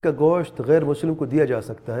का गोश्त गैर मुस्लिम को दिया जा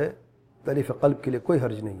सकता है, तलीफ़ क़ल्ब के लिए कोई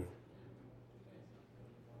हर्ज नहीं है।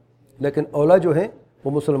 लेकिन औला जो है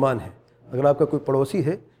वो मुसलमान है। अगर आपका कोई पड़ोसी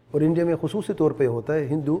है, और इंडिया में ख़ुसूसी तौर पे होता है,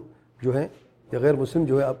 हिंदू जो हैं या गैर मुस्लिम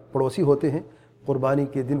जो है आप पड़ोसी होते हैं, क़ुरबानी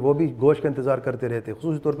के दिन वो भी गोश्त का इंतज़ार करते रहते हैं,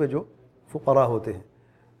 ख़ुसूसी तौर पे जो फ़ुक़रा होते हैं,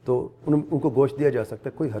 तो उनको गोश्त दिया जा सकता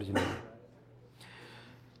है, कोई हर्ज नहीं है।